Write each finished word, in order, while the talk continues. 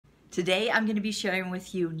Today I'm going to be sharing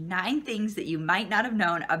with you 9 things that you might not have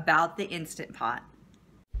known about the Instant Pot.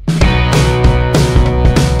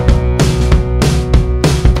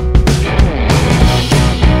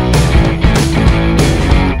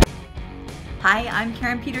 Hi, I'm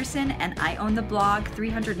Karen Peterson and I own the blog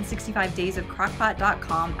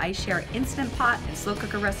 365daysofcrockpot.com. I share Instant Pot and slow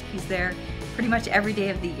cooker recipes there pretty much every day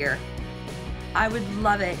of the year. I would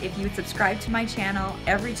love it if you would subscribe to my channel.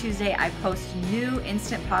 Every Tuesday I post new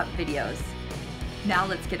Instant Pot videos. Now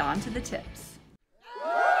let's get on to the tips.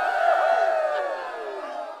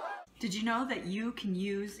 Did you know that you can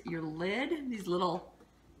use your lid? These little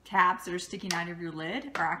tabs that are sticking out of your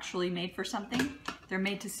lid are actually made for something. They're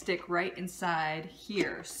made to stick right inside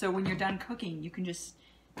here. So when you're done cooking, you can just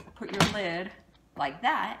put your lid like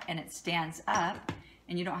that and it stands up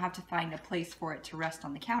and you don't have to find a place for it to rest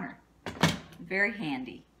on the counter. Very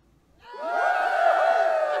handy.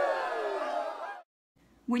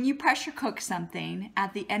 When you pressure cook something,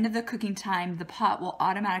 at the end of the cooking time, the pot will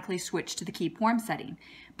automatically switch to the keep warm setting,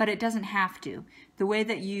 but it doesn't have to. The way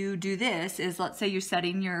that you do this is, let's say you're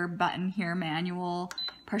setting your button here, manual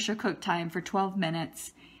pressure cook time for 12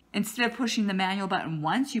 minutes. Instead of pushing the manual button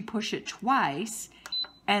once, you push it twice,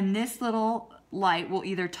 and this little light will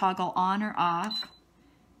either toggle on or off.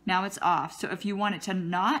 Now it's off, so if you want it to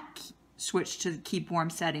not switch to the keep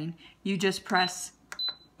warm setting, you just press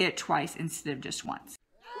it twice instead of just once.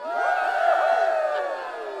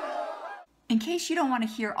 In case you don't want to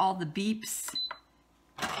hear all the beeps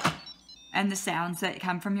and the sounds that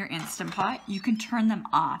come from your Instant Pot, you can turn them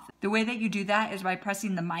off. The way that you do that is by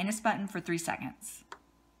pressing the minus button for 3 seconds.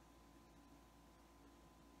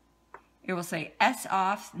 It will say S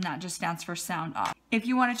off, and that just stands for sound off. If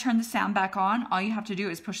you want to turn the sound back on, all you have to do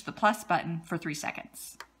is push the plus button for 3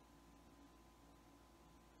 seconds.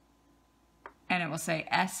 And it will say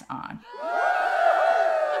S on.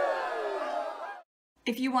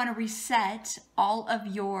 If you want to reset all of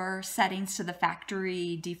your settings to the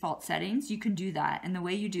factory default settings, you can do that. And the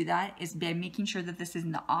way you do that is by making sure that this is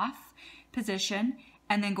in the off position,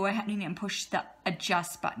 and then go ahead and push the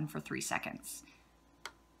adjust button for 3 seconds.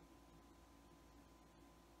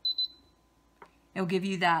 It'll give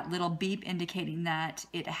you that little beep indicating that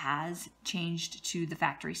it has changed to the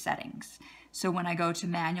factory settings. So when I go to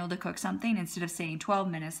manual to cook something, instead of saying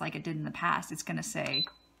 12 minutes like it did in the past, it's going to say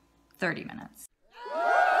 30 minutes.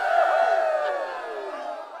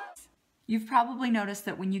 You've probably noticed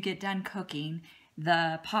that when you get done cooking,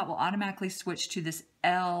 the pot will automatically switch to this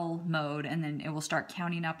L mode, and then it will start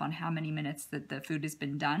counting up on how many minutes that the food has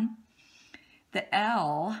been done. The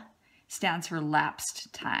L stands for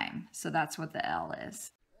lapsed time, so that's what the L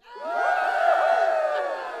is.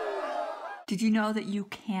 Did you know that you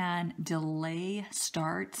can delay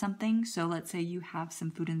start something? So let's say you have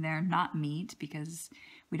some food in there, not meat, because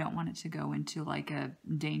we don't want it to go into like a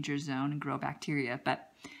danger zone and grow bacteria, but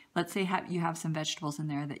let's say you have some vegetables in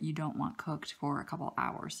there that you don't want cooked for a couple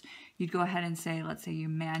hours. You'd go ahead and say, let's say you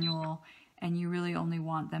manual, and you really only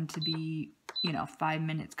want them to be, 5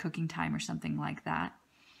 minutes cooking time or something like that.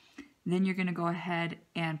 Then you're going to go ahead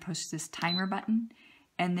and push this timer button,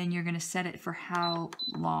 and then you're going to set it for how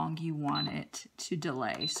long you want it to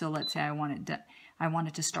delay. So let's say I want it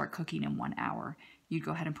to start cooking in 1 hour. You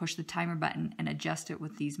go ahead and push the timer button and adjust it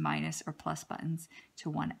with these minus or plus buttons to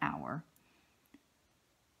 1 hour.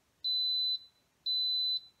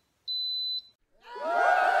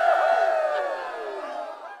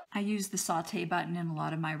 I use the saute button in a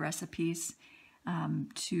lot of my recipes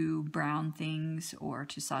to brown things or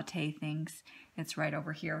to saute things. It's right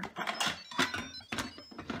over here.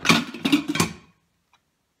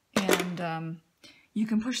 And you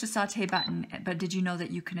can push the saute button, but did you know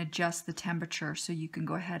that you can adjust the temperature? So you can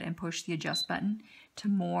go ahead and push the adjust button to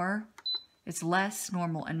more. It's less,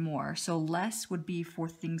 normal, and more. So less would be for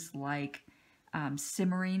things like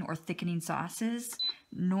simmering or thickening sauces.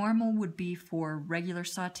 Normal would be for regular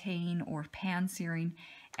sauteing or pan searing,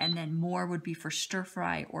 and then more would be for stir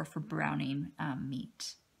fry or for browning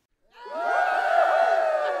meat.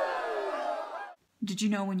 Did you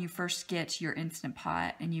know when you first get your Instant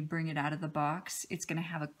Pot and you bring it out of the box, it's going to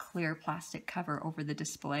have a clear plastic cover over the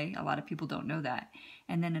display? A lot of people don't know that.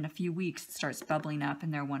 And then in a few weeks it starts bubbling up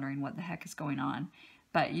and they're wondering what the heck is going on.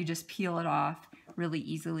 But you just peel it off really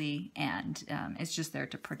easily, and it's just there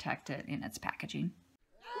to protect it in its packaging.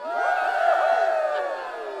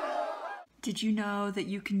 Did you know that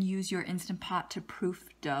you can use your Instant Pot to proof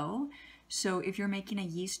dough? So if you're making a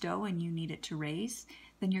yeast dough and you need it to raise,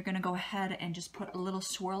 then you're going to go ahead and just put a little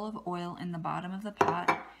swirl of oil in the bottom of the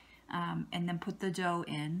pot, and then put the dough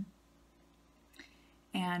in.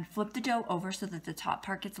 And flip the dough over so that the top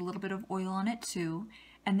part gets a little bit of oil on it too.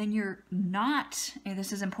 And then you're not, and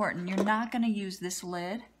this is important, you're not going to use this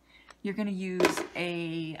lid. You're going to use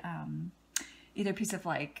a either a piece of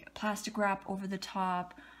like plastic wrap over the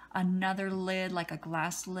top, another lid like a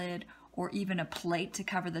glass lid, or even a plate to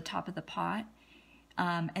cover the top of the pot.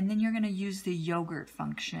 And then you're going to use the yogurt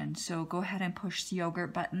function. So go ahead and push the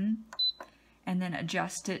yogurt button and then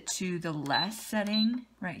adjust it to the less setting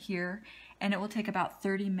right here. And it will take about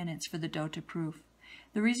 30 minutes for the dough to proof.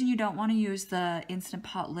 The reason you don't want to use the Instant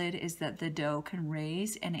Pot lid is that the dough can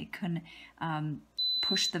raise and it can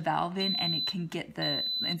push the valve in and it can get the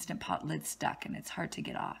Instant Pot lid stuck and it's hard to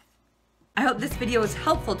get off. I hope this video was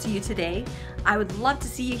helpful to you today. I would love to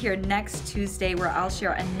see you here next Tuesday where I'll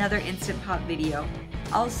share another Instant Pot video.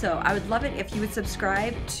 Also, I would love it if you would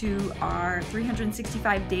subscribe to our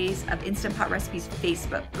 365 Days of Instant Pot Recipes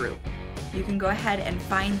Facebook group. You can go ahead and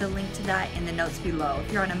find the link to that in the notes below.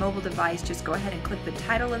 If you're on a mobile device, just go ahead and click the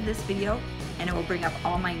title of this video and it will bring up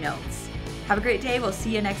all my notes. Have a great day. We'll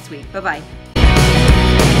see you next week. Bye-bye.